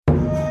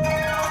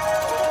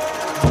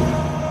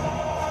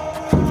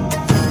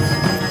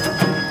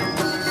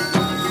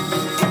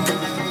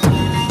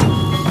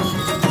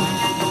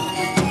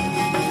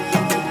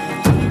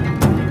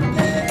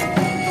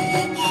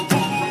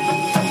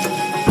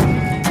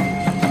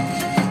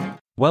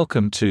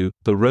Welcome to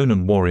The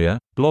Ronin Warrior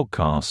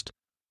blogcast,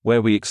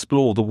 where we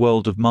explore the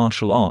world of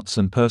martial arts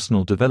and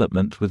personal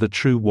development with a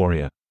true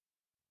warrior.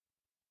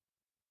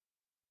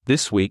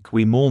 This week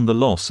we mourn the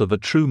loss of a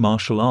true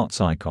martial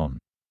arts icon.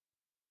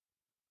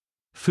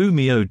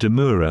 Fumio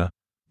Demura,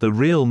 the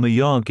Real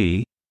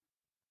Miyagi.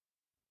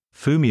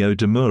 Fumio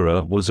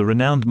Demura was a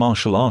renowned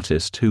martial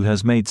artist who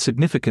has made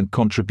significant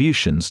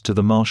contributions to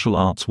the martial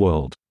arts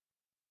world.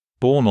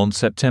 Born on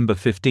September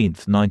 15,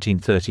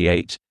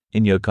 1938,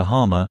 in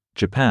Yokohama,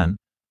 Japan,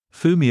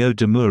 Fumio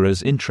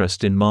Demura's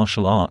interest in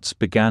martial arts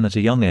began at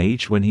a young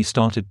age when he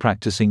started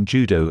practicing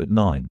judo at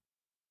 9.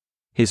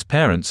 His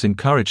parents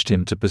encouraged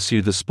him to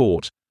pursue the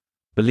sport,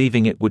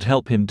 believing it would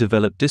help him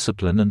develop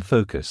discipline and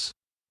focus.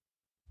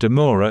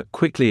 Demura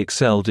quickly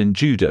excelled in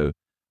judo,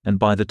 and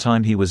by the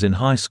time he was in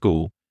high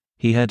school,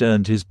 he had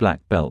earned his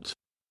black belt.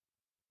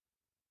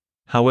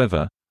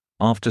 However,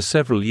 after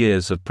several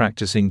years of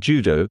practicing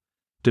judo,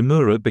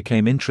 Demura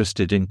became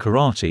interested in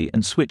karate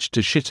and switched to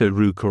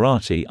Shito-ryu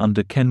karate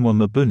under Kenwa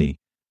Mabuni,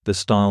 the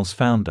style's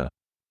founder.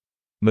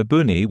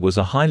 Mabuni was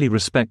a highly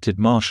respected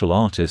martial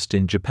artist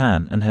in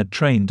Japan and had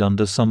trained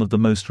under some of the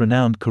most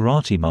renowned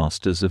karate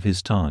masters of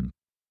his time.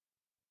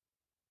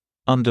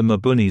 Under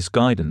Mabuni's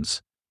guidance,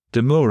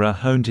 Demura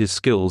honed his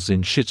skills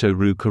in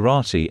Shito-ryu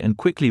karate and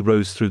quickly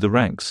rose through the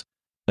ranks,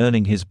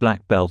 earning his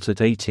black belt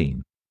at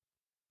 18.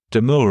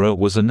 Demura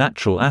was a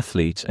natural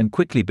athlete and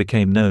quickly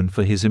became known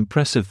for his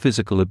impressive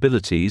physical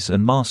abilities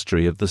and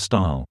mastery of the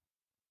style.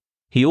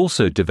 He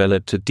also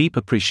developed a deep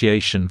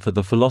appreciation for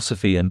the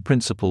philosophy and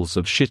principles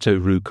of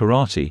Shito-ryu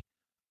karate,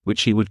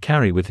 which he would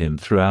carry with him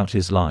throughout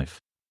his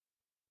life.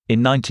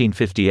 In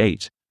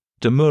 1958,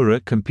 Demura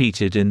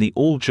competed in the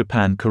All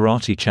Japan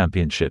Karate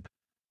Championship,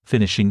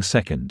 finishing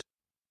second.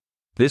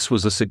 This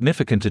was a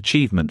significant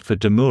achievement for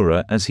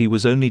Demura as he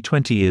was only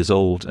 20 years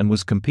old and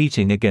was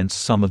competing against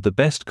some of the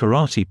best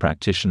karate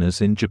practitioners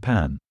in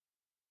Japan.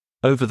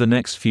 Over the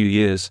next few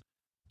years,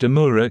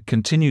 Demura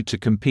continued to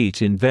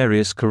compete in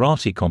various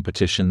karate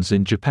competitions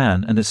in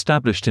Japan and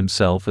established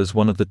himself as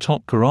one of the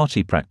top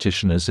karate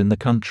practitioners in the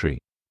country.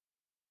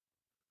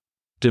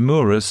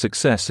 Demura's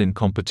success in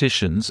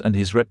competitions and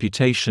his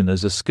reputation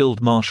as a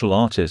skilled martial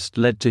artist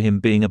led to him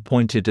being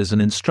appointed as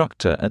an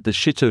instructor at the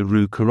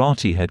Shito-ryu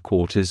Karate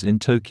headquarters in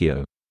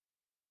Tokyo.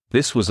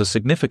 This was a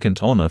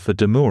significant honor for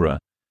Demura,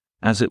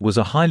 as it was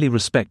a highly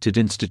respected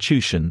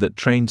institution that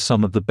trained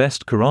some of the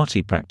best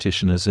karate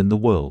practitioners in the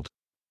world.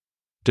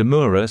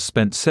 Demura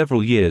spent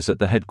several years at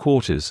the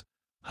headquarters,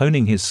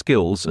 honing his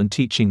skills and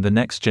teaching the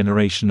next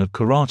generation of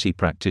karate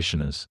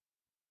practitioners.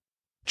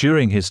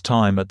 During his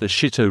time at the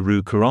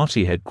Shito-ryu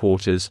Karate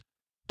headquarters,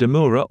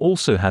 Demura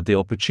also had the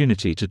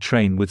opportunity to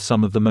train with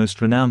some of the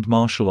most renowned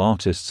martial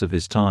artists of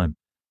his time,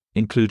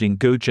 including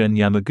Gogen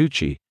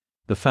Yamaguchi,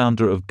 the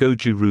founder of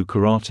Goju-ryu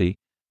Karate,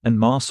 and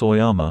Mas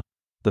Oyama,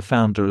 the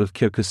founder of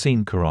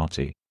Kyokushin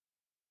Karate.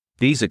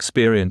 These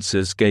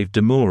experiences gave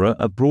Demura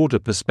a broader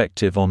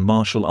perspective on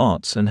martial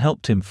arts and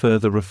helped him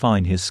further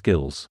refine his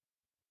skills.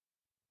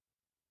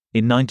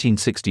 In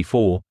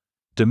 1964,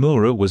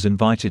 Demura was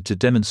invited to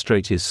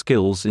demonstrate his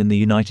skills in the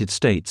United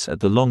States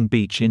at the Long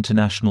Beach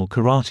International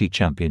Karate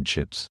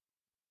Championships.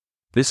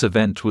 This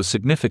event was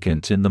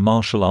significant in the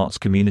martial arts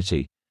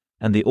community,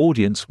 and the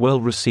audience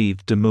well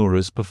received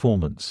Demura's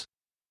performance.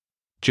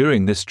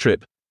 During this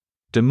trip,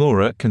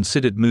 Demura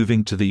considered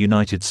moving to the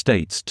United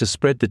States to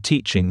spread the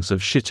teachings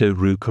of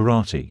Shito-ryu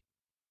karate.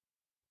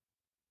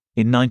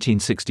 In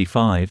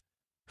 1965,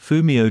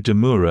 Fumio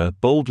Demura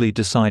boldly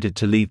decided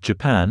to leave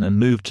Japan and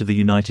move to the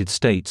United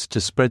States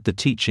to spread the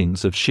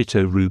teachings of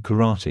Shito-ryu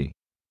karate.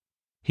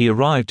 He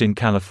arrived in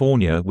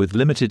California with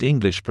limited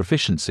English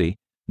proficiency,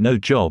 no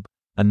job,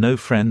 and no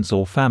friends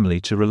or family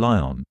to rely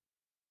on.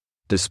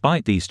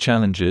 Despite these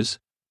challenges,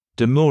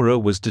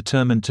 Demura was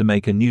determined to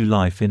make a new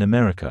life in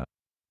America.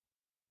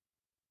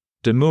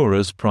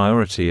 Demura's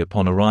priority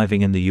upon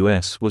arriving in the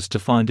US was to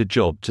find a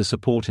job to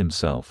support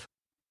himself.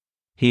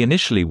 He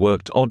initially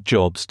worked odd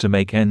jobs to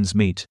make ends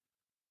meet,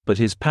 but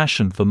his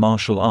passion for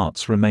martial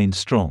arts remained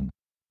strong.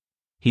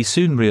 He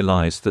soon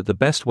realized that the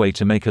best way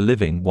to make a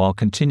living while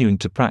continuing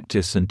to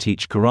practice and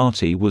teach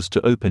karate was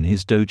to open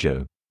his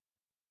dojo.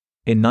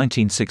 In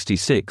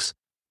 1966,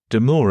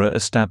 Demura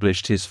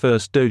established his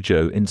first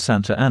dojo in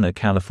Santa Ana,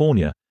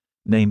 California,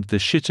 named the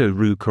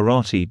Shito-ryu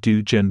Karate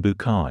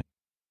Do-Genbukai.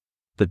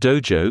 The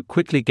dojo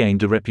quickly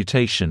gained a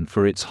reputation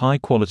for its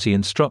high-quality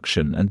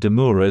instruction and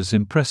Demura's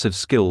impressive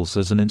skills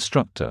as an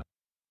instructor.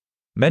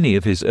 Many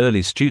of his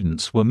early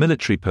students were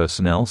military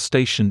personnel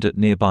stationed at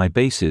nearby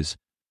bases,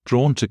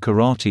 drawn to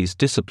karate's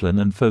discipline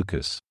and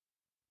focus.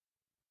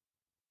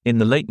 In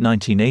the late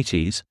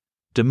 1980s,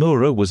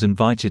 Demura was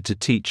invited to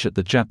teach at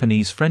the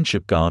Japanese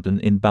Friendship Garden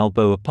in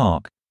Balboa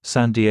Park,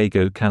 San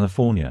Diego,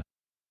 California.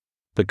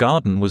 The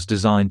garden was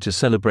designed to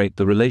celebrate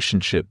the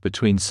relationship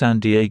between San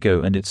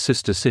Diego and its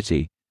sister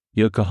city,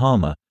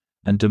 Yokohama,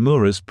 and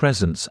Demura's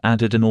presence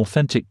added an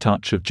authentic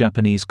touch of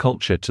Japanese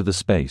culture to the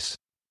space.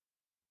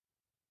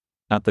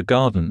 At the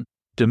garden,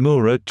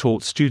 Demura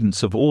taught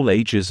students of all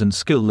ages and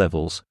skill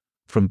levels,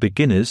 from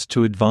beginners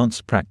to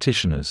advanced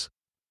practitioners.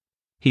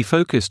 He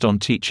focused on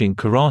teaching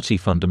karate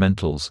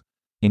fundamentals,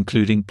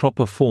 including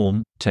proper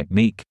form,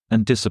 technique,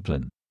 and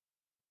discipline.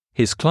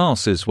 His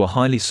classes were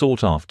highly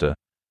sought after,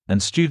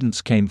 and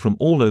students came from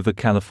all over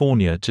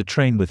California to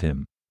train with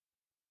him.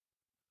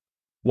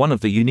 One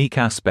of the unique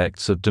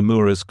aspects of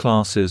Demura's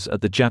classes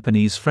at the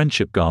Japanese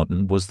Friendship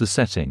Garden was the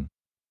setting.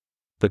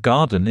 The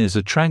garden is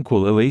a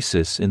tranquil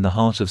oasis in the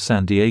heart of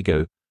San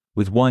Diego,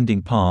 with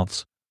winding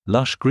paths,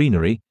 lush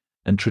greenery,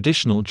 and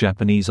traditional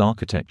Japanese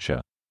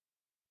architecture.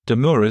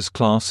 Demura's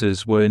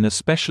classes were in a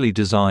specially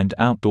designed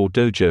outdoor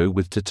dojo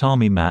with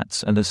tatami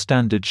mats and a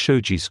standard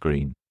shoji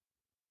screen.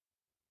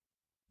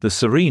 The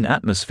serene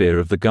atmosphere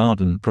of the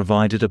garden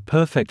provided a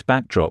perfect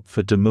backdrop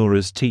for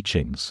Demura's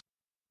teachings.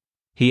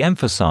 He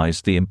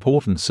emphasized the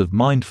importance of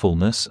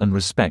mindfulness and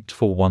respect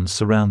for one's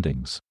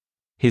surroundings.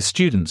 His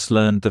students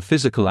learned the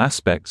physical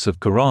aspects of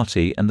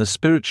karate and the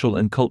spiritual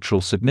and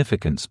cultural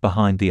significance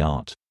behind the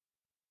art.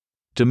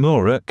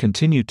 Demura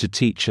continued to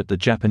teach at the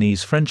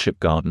Japanese Friendship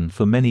Garden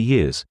for many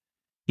years,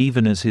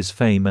 even as his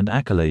fame and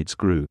accolades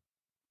grew.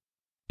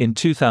 In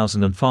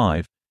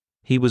 2005,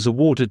 he was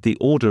awarded the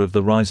Order of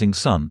the Rising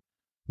Sun,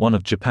 one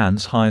of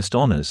Japan's highest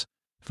honors,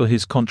 for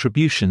his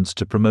contributions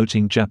to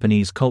promoting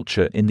Japanese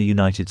culture in the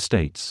United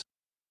States.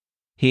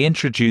 He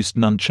introduced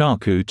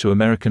nunchaku to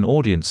American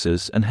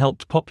audiences and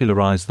helped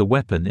popularize the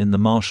weapon in the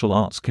martial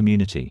arts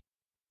community.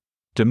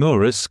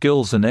 Demura's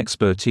skills and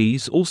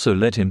expertise also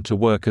led him to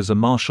work as a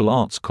martial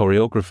arts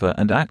choreographer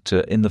and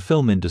actor in the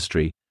film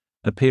industry,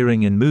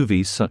 appearing in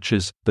movies such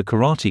as The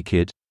Karate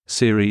Kid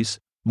series,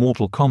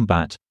 Mortal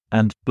Kombat,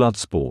 and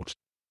Bloodsport.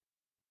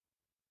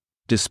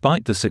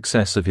 Despite the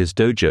success of his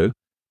dojo,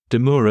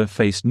 Demura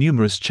faced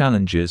numerous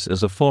challenges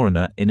as a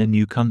foreigner in a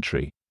new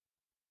country.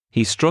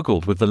 He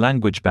struggled with the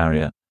language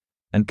barrier,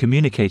 and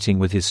communicating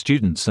with his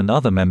students and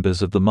other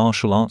members of the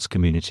martial arts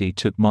community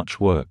took much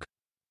work.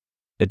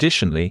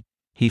 Additionally,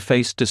 he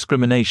faced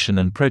discrimination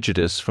and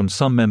prejudice from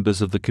some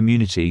members of the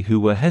community who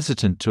were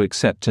hesitant to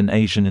accept an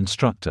Asian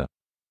instructor.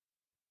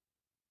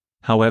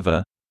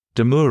 However,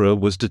 Demura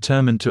was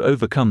determined to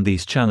overcome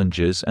these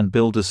challenges and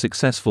build a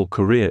successful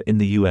career in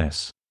the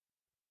U.S.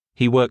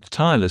 He worked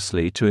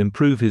tirelessly to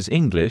improve his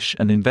English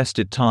and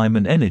invested time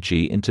and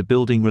energy into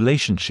building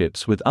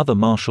relationships with other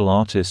martial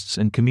artists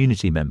and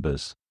community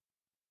members.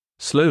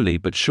 Slowly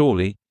but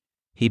surely,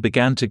 he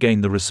began to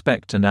gain the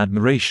respect and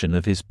admiration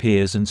of his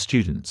peers and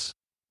students.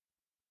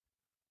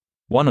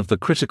 One of the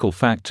critical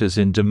factors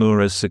in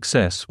Demura's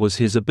success was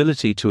his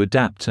ability to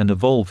adapt and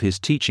evolve his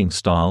teaching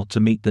style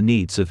to meet the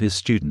needs of his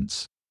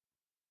students.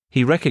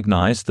 He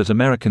recognized that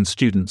American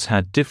students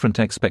had different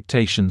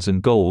expectations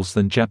and goals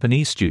than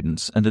Japanese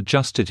students and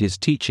adjusted his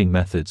teaching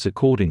methods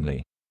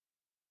accordingly.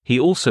 He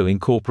also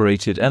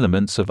incorporated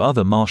elements of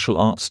other martial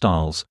art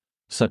styles,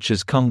 such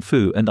as Kung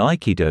Fu and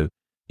Aikido,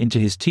 into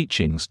his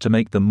teachings to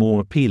make them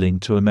more appealing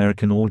to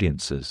American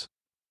audiences.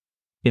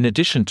 In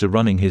addition to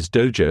running his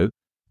dojo,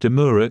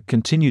 Demura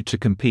continued to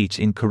compete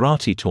in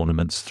karate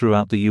tournaments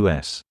throughout the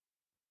U.S.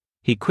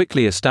 He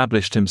quickly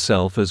established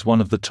himself as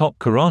one of the top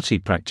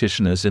karate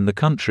practitioners in the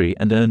country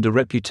and earned a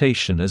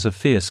reputation as a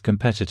fierce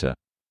competitor.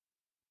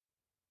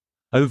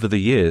 Over the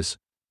years,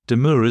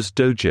 Demura's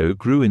dojo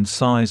grew in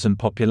size and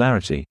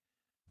popularity,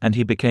 and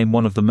he became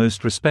one of the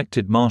most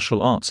respected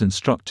martial arts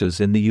instructors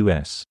in the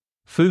U.S.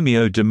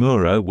 Fumio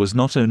Demura was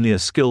not only a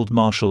skilled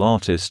martial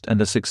artist and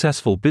a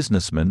successful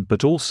businessman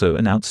but also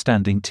an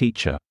outstanding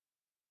teacher.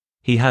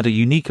 He had a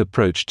unique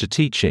approach to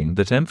teaching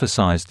that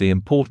emphasized the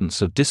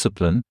importance of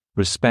discipline,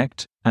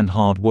 respect, and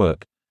hard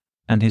work,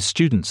 and his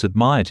students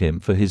admired him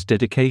for his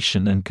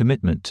dedication and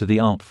commitment to the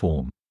art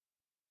form.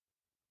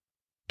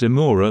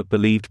 Demura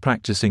believed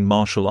practicing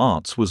martial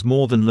arts was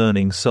more than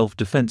learning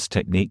self-defense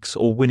techniques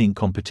or winning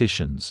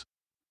competitions.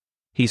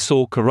 He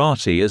saw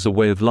karate as a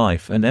way of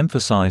life and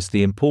emphasized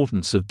the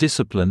importance of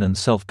discipline and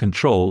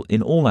self-control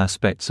in all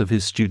aspects of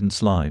his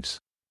students' lives.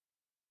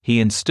 He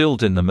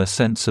instilled in them a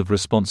sense of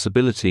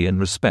responsibility and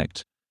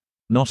respect,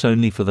 not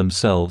only for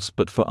themselves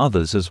but for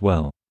others as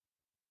well.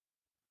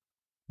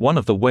 One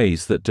of the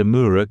ways that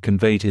Demura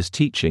conveyed his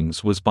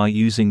teachings was by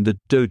using the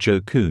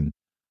Dojo-kun,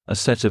 a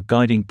set of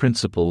guiding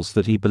principles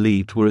that he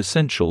believed were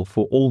essential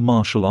for all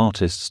martial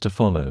artists to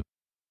follow.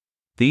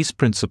 These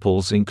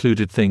principles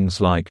included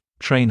things like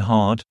train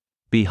hard,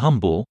 be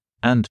humble,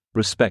 and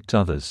respect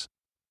others.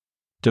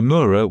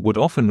 Demura would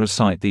often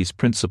recite these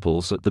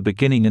principles at the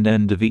beginning and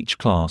end of each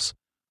class,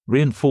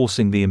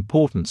 reinforcing the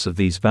importance of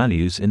these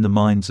values in the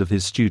minds of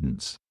his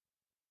students.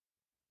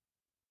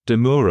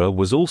 Demura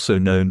was also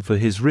known for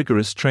his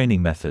rigorous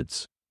training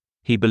methods.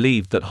 He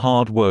believed that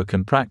hard work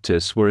and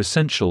practice were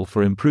essential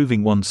for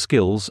improving one's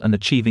skills and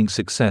achieving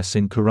success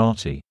in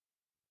karate.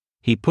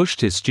 He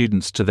pushed his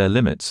students to their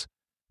limits,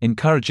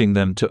 encouraging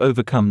them to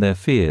overcome their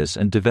fears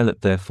and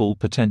develop their full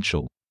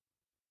potential.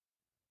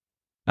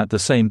 At the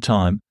same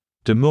time,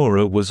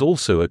 Demura was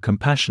also a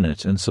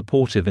compassionate and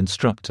supportive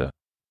instructor.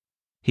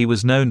 He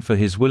was known for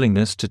his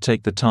willingness to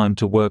take the time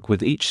to work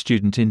with each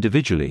student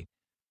individually,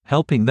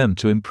 helping them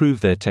to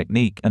improve their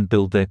technique and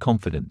build their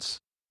confidence.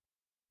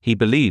 He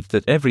believed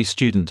that every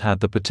student had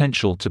the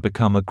potential to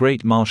become a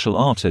great martial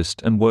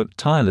artist and worked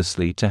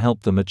tirelessly to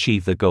help them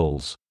achieve their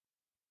goals.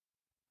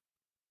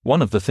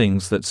 One of the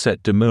things that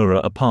set Demura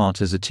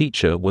apart as a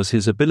teacher was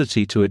his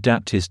ability to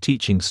adapt his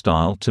teaching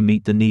style to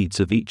meet the needs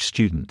of each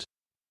student.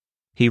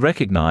 He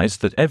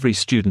recognized that every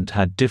student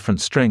had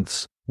different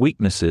strengths,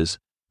 weaknesses,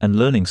 and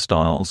learning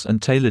styles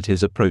and tailored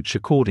his approach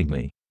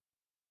accordingly.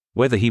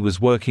 Whether he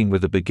was working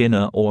with a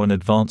beginner or an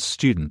advanced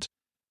student,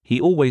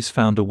 he always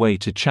found a way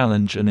to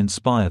challenge and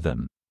inspire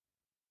them.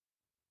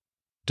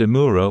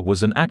 Demura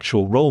was an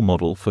actual role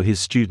model for his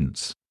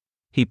students.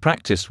 He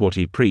practiced what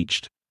he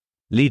preached,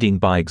 leading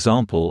by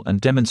example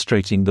and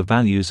demonstrating the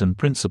values and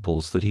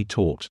principles that he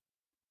taught.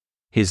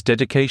 His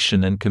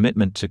dedication and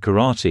commitment to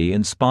karate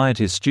inspired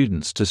his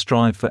students to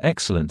strive for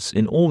excellence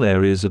in all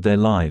areas of their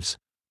lives,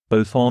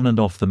 both on and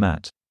off the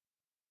mat.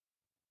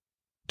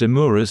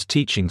 Demura's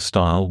teaching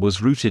style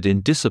was rooted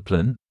in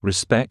discipline,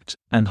 respect,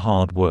 and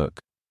hard work.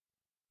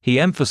 He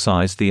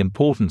emphasized the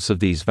importance of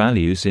these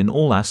values in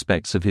all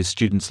aspects of his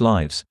students'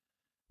 lives,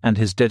 and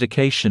his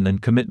dedication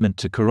and commitment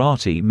to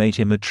karate made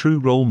him a true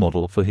role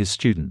model for his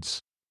students.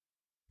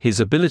 His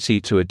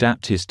ability to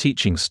adapt his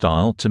teaching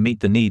style to meet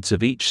the needs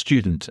of each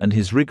student and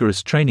his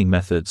rigorous training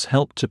methods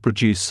helped to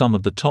produce some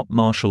of the top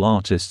martial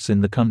artists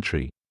in the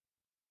country.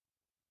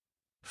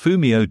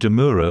 Fumio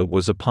Demura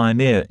was a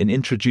pioneer in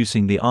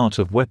introducing the art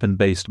of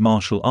weapon-based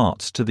martial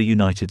arts to the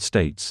United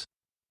States.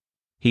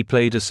 He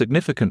played a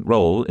significant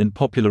role in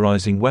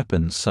popularizing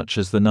weapons such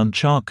as the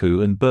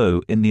nunchaku and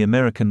bo in the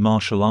American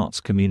martial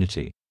arts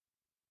community.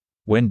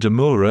 When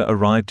Demura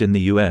arrived in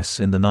the US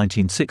in the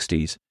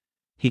 1960s,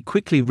 he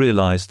quickly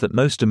realized that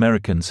most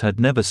Americans had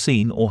never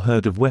seen or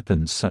heard of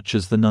weapons such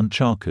as the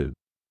nunchaku.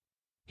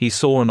 He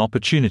saw an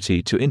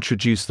opportunity to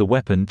introduce the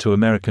weapon to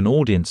American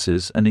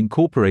audiences and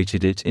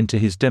incorporated it into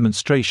his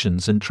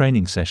demonstrations and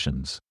training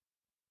sessions.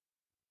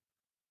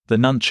 The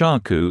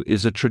nunchaku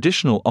is a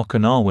traditional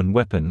Okinawan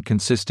weapon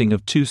consisting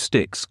of two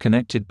sticks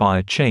connected by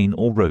a chain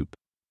or rope.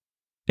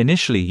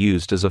 Initially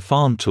used as a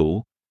farm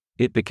tool,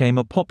 it became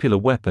a popular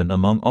weapon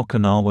among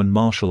Okinawan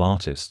martial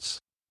artists.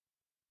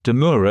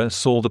 Demura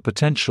saw the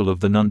potential of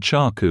the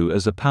nunchaku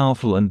as a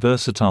powerful and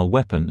versatile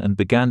weapon and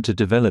began to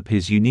develop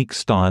his unique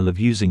style of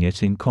using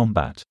it in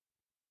combat.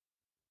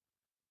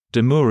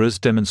 Demura's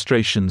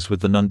demonstrations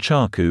with the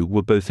nunchaku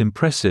were both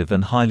impressive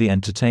and highly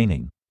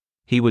entertaining.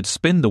 He would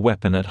spin the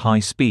weapon at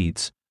high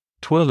speeds,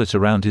 twirl it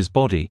around his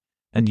body,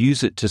 and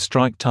use it to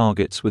strike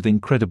targets with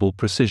incredible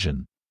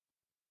precision.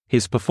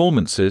 His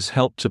performances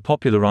helped to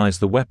popularize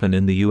the weapon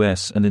in the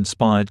US and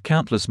inspired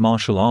countless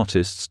martial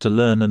artists to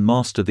learn and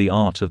master the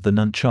art of the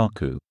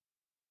nunchaku.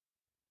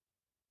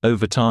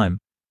 Over time,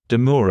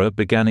 Demura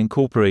began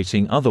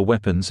incorporating other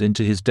weapons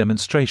into his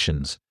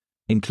demonstrations,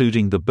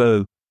 including the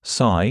bo,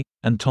 sai,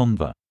 and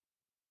tonfa.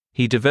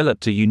 He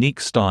developed a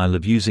unique style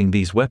of using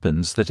these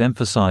weapons that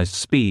emphasized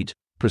speed,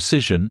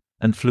 precision,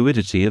 and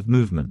fluidity of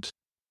movement.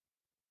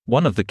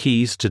 One of the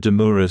keys to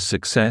Demura's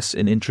success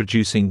in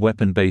introducing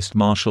weapon-based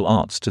martial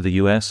arts to the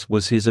US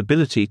was his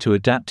ability to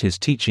adapt his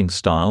teaching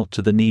style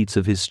to the needs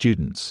of his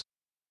students.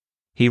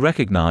 He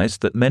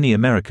recognized that many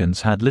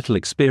Americans had little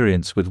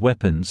experience with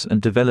weapons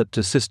and developed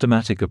a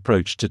systematic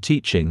approach to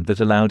teaching that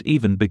allowed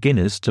even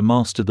beginners to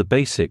master the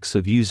basics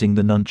of using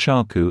the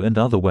nunchaku and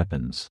other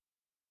weapons.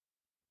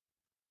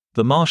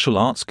 The martial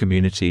arts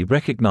community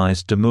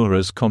recognized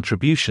Demura's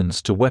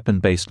contributions to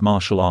weapon-based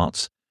martial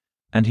arts,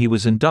 and he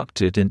was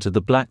inducted into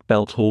the Black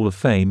Belt Hall of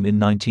Fame in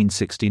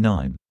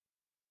 1969.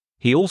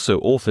 He also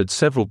authored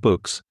several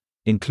books,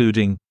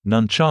 including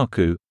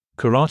Nunchaku,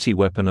 Karate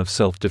Weapon of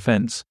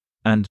Self-Defense,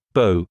 and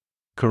Bo,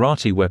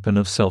 Karate Weapon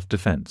of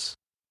Self-Defense.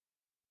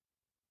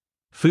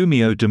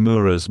 Fumio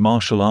Demura's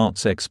martial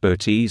arts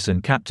expertise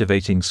and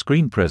captivating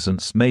screen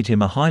presence made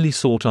him a highly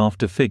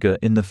sought-after figure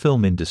in the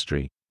film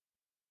industry.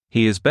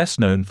 He is best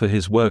known for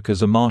his work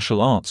as a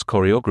martial arts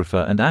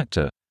choreographer and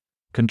actor,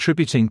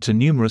 contributing to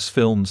numerous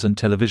films and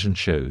television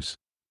shows.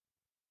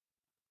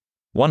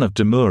 One of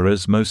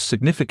Demura's most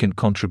significant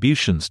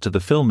contributions to the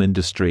film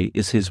industry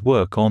is his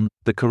work on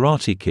The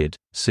Karate Kid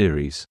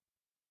series.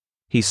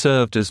 He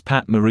served as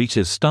Pat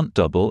Morita's stunt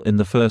double in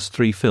the first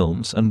 3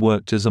 films and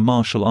worked as a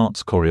martial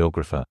arts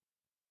choreographer.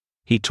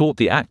 He taught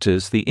the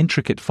actors the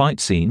intricate fight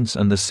scenes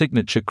and the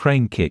signature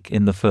crane kick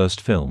in the first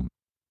film.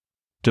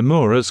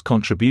 Demura's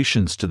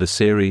contributions to the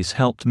series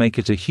helped make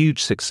it a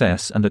huge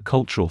success and a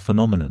cultural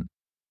phenomenon.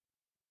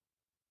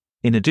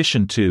 In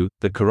addition to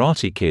The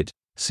Karate Kid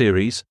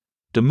series,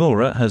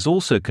 Demura has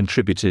also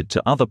contributed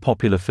to other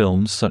popular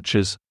films such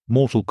as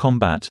Mortal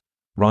Kombat,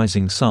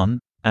 Rising Sun,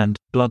 and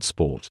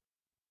Bloodsport.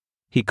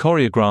 He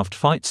choreographed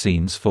fight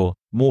scenes for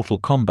Mortal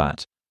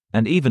Kombat,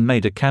 and even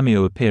made a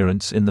cameo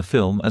appearance in the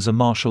film as a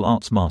martial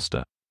arts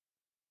master.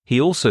 He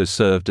also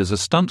served as a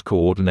stunt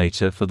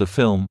coordinator for the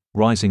film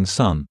Rising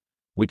Sun,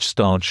 which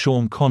starred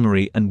Sean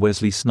Connery and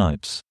Wesley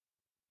Snipes.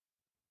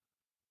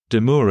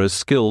 Demura's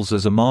skills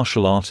as a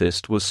martial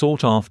artist were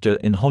sought after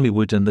in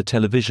Hollywood and the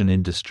television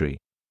industry.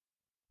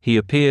 He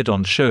appeared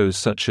on shows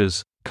such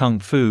as Kung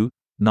Fu,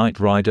 Knight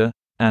Rider,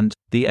 and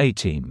The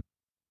A-Team.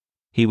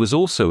 He was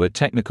also a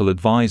technical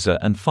advisor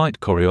and fight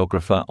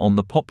choreographer on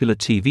the popular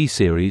TV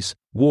series,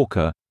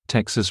 Walker,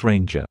 Texas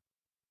Ranger.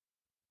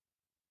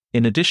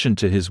 In addition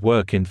to his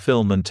work in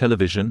film and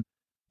television,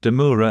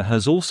 Demura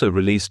has also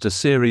released a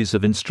series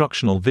of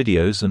instructional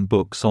videos and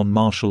books on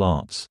martial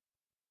arts.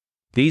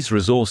 These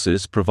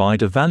resources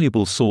provide a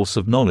valuable source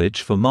of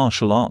knowledge for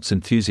martial arts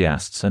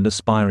enthusiasts and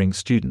aspiring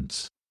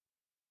students.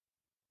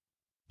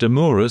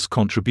 Demura's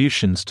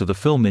contributions to the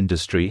film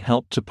industry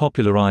helped to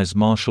popularize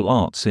martial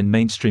arts in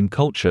mainstream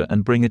culture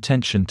and bring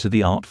attention to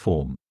the art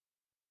form.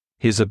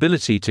 His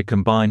ability to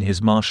combine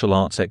his martial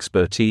arts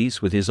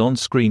expertise with his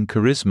on-screen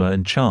charisma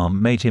and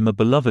charm made him a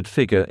beloved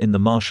figure in the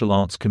martial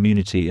arts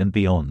community and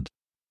beyond.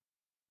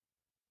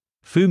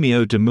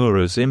 Fumio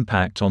Demura's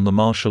impact on the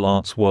martial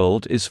arts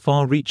world is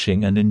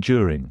far-reaching and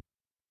enduring.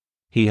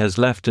 He has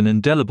left an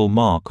indelible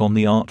mark on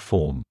the art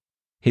form.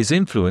 His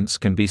influence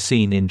can be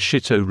seen in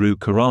Shito-ryu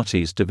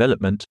karate's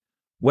development,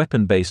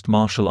 weapon-based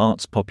martial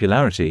arts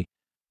popularity,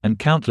 and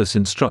countless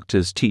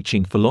instructors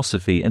teaching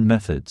philosophy and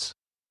methods.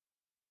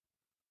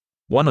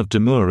 One of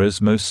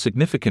Demura's most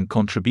significant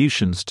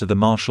contributions to the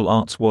martial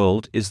arts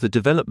world is the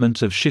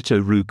development of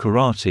Shito-ryu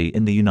karate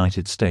in the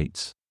United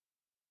States.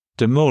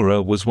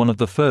 Demura was one of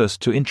the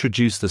first to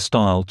introduce the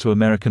style to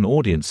American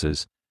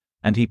audiences,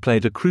 and he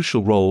played a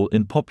crucial role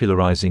in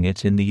popularizing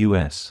it in the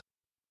U.S.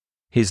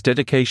 His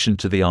dedication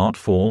to the art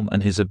form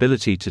and his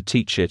ability to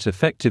teach it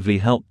effectively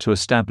helped to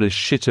establish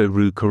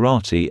Shito-ryu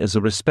karate as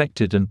a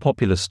respected and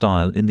popular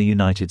style in the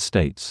United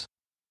States.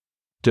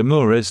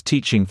 Demura's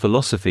teaching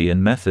philosophy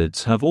and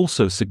methods have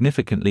also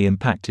significantly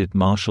impacted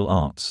martial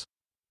arts.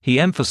 He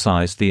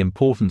emphasized the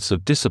importance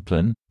of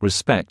discipline,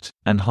 respect,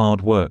 and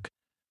hard work,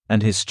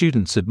 and his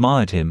students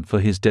admired him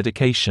for his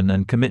dedication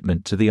and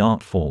commitment to the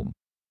art form.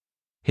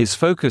 His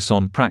focus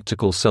on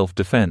practical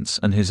self-defense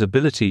and his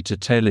ability to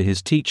tailor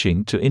his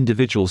teaching to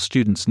individual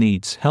students'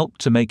 needs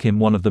helped to make him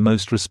one of the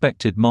most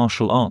respected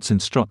martial arts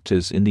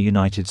instructors in the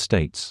United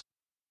States.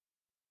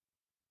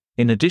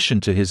 In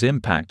addition to his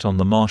impact on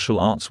the martial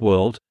arts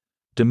world,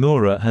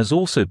 Demura has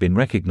also been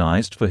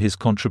recognized for his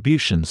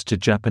contributions to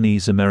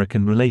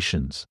Japanese-American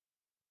relations.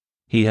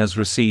 He has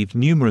received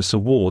numerous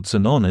awards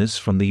and honors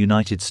from the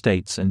United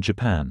States and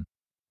Japan.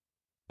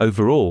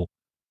 Overall,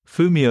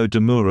 Fumio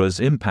Demura's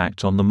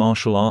impact on the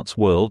martial arts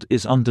world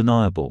is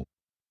undeniable.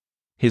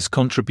 His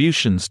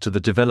contributions to the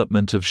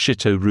development of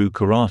Shito-ryu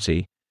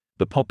karate,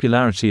 the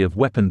popularity of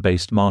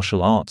weapon-based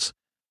martial arts,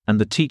 and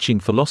the teaching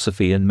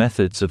philosophy and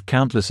methods of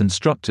countless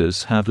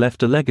instructors have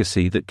left a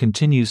legacy that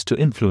continues to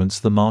influence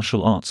the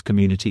martial arts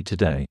community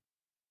today.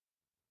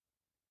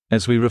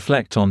 As we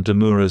reflect on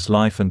Demura's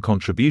life and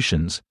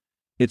contributions,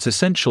 it's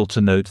essential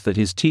to note that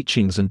his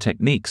teachings and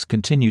techniques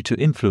continue to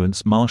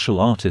influence martial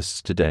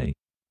artists today.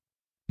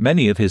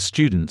 Many of his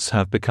students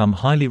have become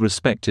highly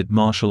respected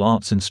martial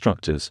arts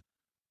instructors,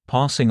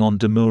 passing on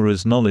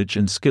Demura's knowledge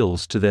and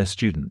skills to their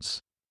students.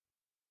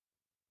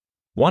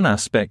 One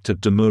aspect of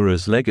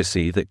Demura's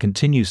legacy that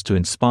continues to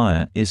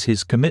inspire is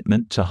his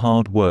commitment to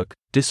hard work,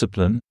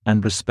 discipline,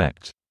 and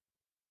respect.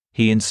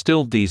 He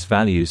instilled these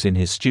values in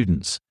his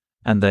students,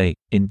 and they,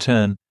 in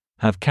turn,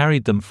 have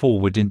carried them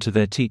forward into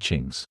their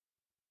teachings.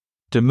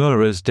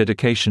 Demura's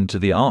dedication to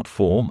the art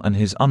form and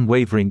his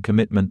unwavering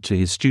commitment to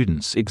his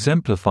students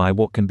exemplify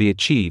what can be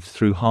achieved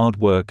through hard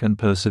work and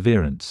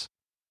perseverance.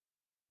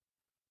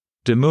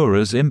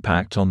 Demura's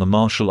impact on the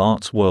martial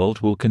arts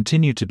world will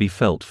continue to be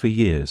felt for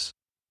years.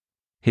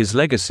 His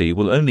legacy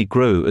will only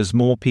grow as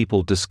more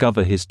people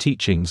discover his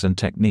teachings and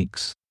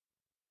techniques.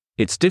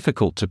 It's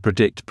difficult to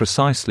predict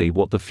precisely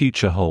what the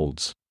future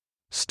holds.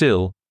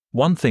 Still,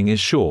 one thing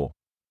is sure: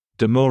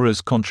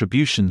 Demura's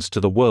contributions to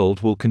the world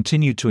will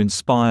continue to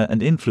inspire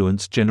and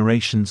influence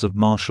generations of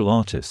martial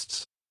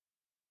artists.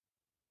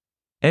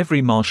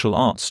 Every martial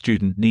arts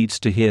student needs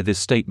to hear this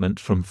statement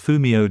from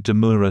Fumio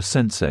Demura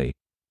Sensei.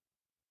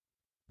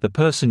 The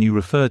person you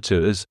refer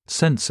to as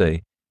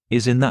Sensei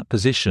is in that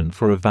position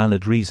for a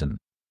valid reason.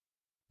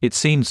 It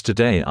seems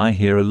today I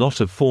hear a lot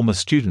of former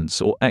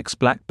students or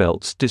ex-black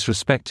belts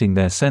disrespecting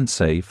their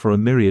sensei for a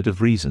myriad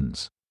of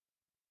reasons.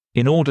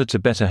 In order to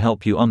better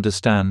help you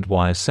understand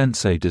why a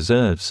sensei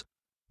deserves,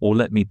 or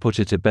let me put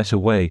it a better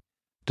way,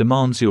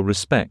 demands your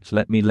respect,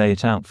 let me lay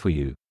it out for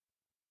you.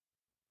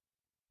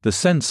 The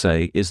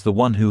sensei is the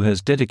one who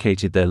has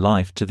dedicated their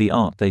life to the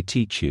art they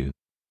teach you.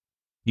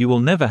 You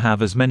will never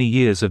have as many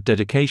years of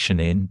dedication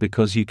in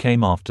because you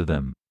came after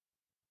them.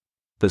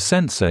 The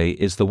sensei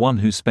is the one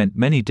who spent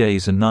many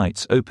days and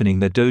nights opening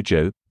their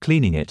dojo,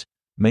 cleaning it,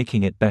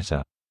 making it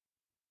better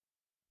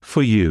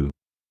for you.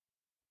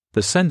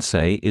 The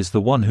sensei is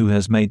the one who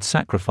has made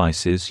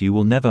sacrifices you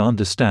will never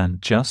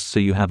understand just so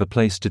you have a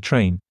place to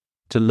train,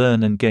 to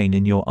learn and gain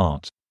in your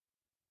art.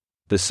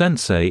 The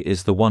sensei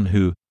is the one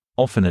who,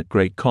 often at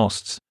great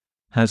costs,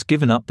 has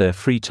given up their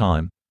free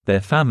time,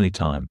 their family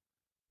time,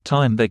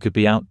 time they could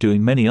be out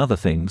doing many other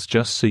things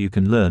just so you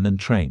can learn and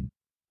train.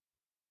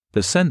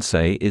 The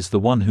sensei is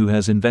the one who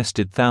has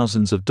invested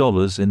thousands of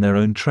dollars in their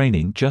own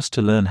training just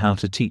to learn how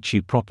to teach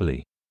you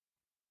properly.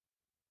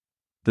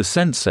 The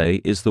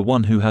sensei is the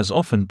one who has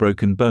often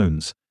broken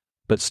bones,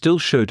 but still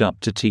showed up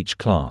to teach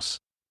class.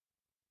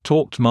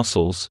 Torqued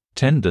muscles,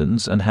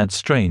 tendons and had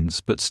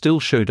strains but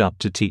still showed up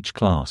to teach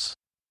class.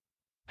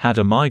 Had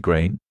a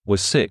migraine,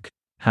 was sick,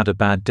 had a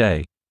bad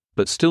day,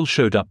 but still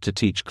showed up to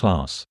teach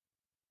class.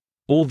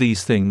 All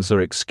these things are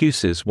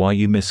excuses why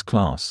you miss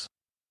class.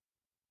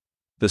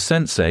 The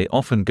sensei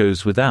often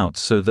goes without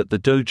so that the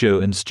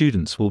dojo and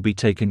students will be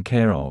taken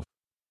care of.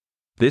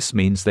 This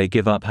means they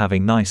give up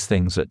having nice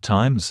things at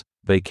times,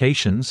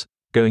 vacations,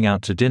 going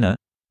out to dinner,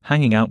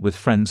 hanging out with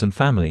friends and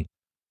family.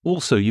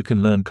 Also, you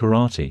can learn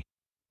karate.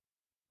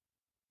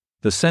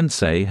 The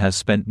sensei has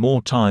spent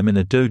more time in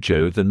a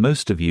dojo than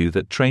most of you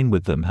that train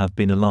with them have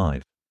been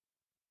alive.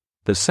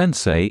 The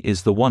sensei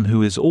is the one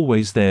who is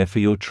always there for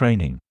your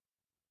training.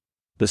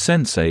 The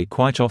sensei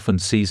quite often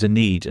sees a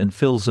need and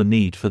fills a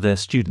need for their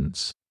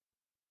students.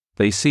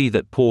 They see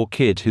that poor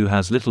kid who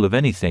has little of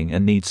anything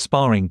and needs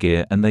sparring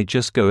gear and they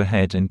just go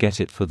ahead and get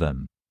it for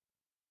them.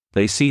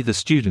 They see the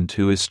student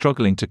who is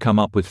struggling to come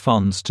up with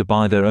funds to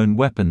buy their own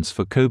weapons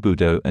for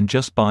kobudo and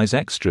just buys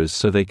extras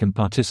so they can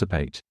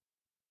participate.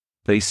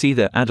 They see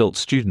their adult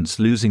students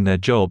losing their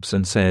jobs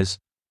and says,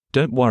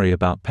 "Don't worry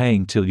about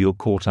paying till you're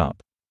caught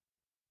up."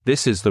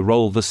 This is the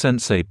role the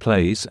sensei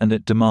plays and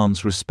it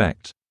demands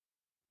respect.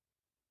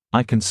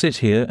 I can sit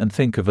here and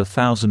think of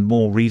 1,000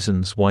 more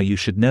reasons why you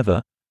should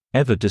never,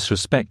 ever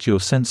disrespect your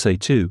sensei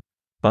too,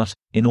 but,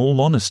 in all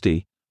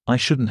honesty, I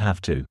shouldn't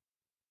have to.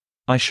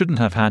 I shouldn't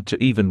have had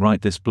to even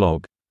write this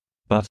blog.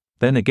 But,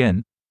 then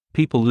again,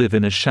 people live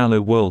in a shallow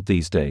world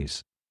these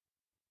days.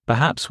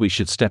 Perhaps we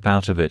should step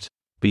out of it,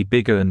 be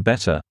bigger and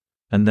better,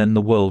 and then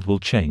the world will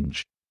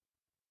change.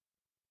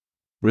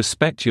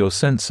 Respect your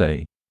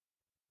sensei.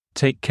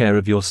 Take care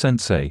of your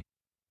sensei.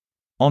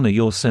 Honor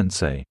your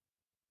sensei.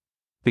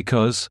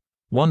 Because,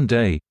 one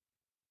day,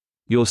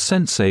 your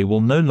sensei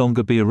will no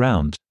longer be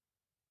around.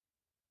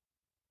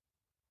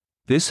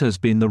 This has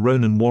been the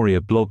Ronin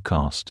Warrior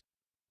blogcast.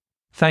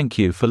 Thank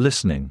you for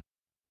listening.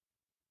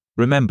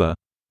 Remember,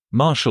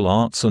 martial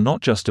arts are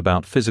not just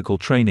about physical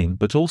training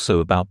but also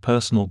about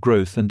personal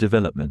growth and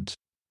development.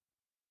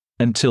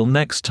 Until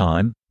next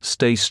time,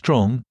 stay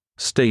strong,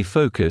 stay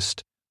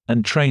focused,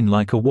 and train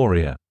like a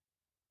warrior.